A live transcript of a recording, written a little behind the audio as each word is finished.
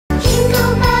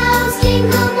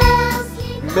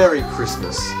Merry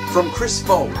Christmas from Chris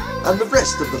Foale and the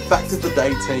rest of the Fact of the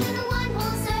Day team.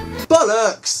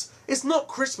 Bollocks! It's not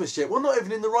Christmas yet, we're not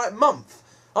even in the right month.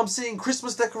 I'm seeing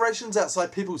Christmas decorations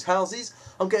outside people's houses.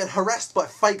 I'm getting harassed by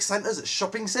fake Santas at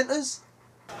shopping centres.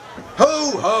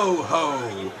 Ho ho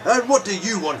ho! And what do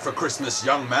you want for Christmas,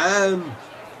 young man?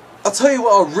 I'll tell you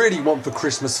what I really want for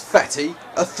Christmas, fatty.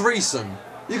 A threesome.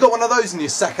 You got one of those in your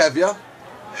sack, have you?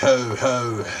 Ho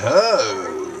ho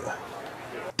ho!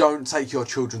 Don't take your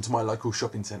children to my local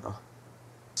shopping centre.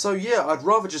 So yeah, I'd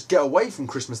rather just get away from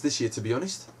Christmas this year, to be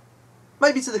honest.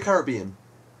 Maybe to the Caribbean.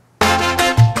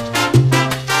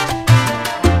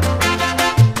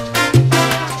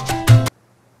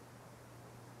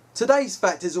 Today's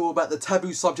fact is all about the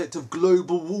taboo subject of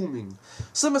global warming.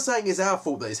 Some are saying it's our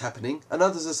fault that it's happening, and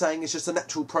others are saying it's just a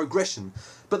natural progression.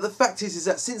 But the fact is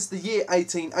that since the year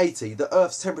 1880, the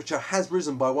Earth's temperature has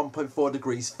risen by 1.4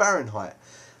 degrees Fahrenheit.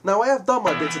 Now I have done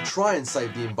my bit to try and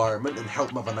save the environment and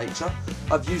help Mother Nature.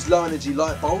 I've used low energy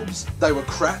light bulbs, they were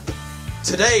crap.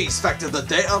 Today's fact of the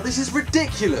day, oh this is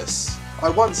ridiculous. I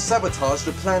once sabotaged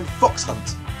a planned fox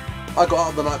hunt. I got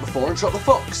up the night before and shot the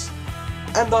fox.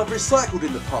 And I've recycled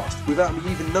in the past without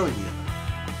me even knowing it.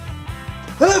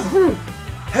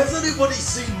 Has anybody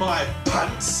seen my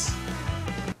pants?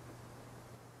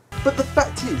 But the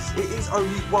fact is, it is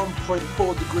only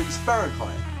 1.4 degrees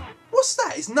Fahrenheit. What's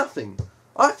that? It's nothing.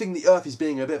 I think the Earth is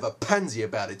being a bit of a pansy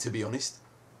about it, to be honest.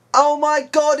 Oh my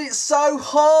god, it's so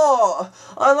hot!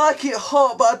 I like it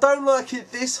hot, but I don't like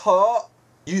it this hot.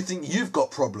 You think you've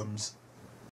got problems?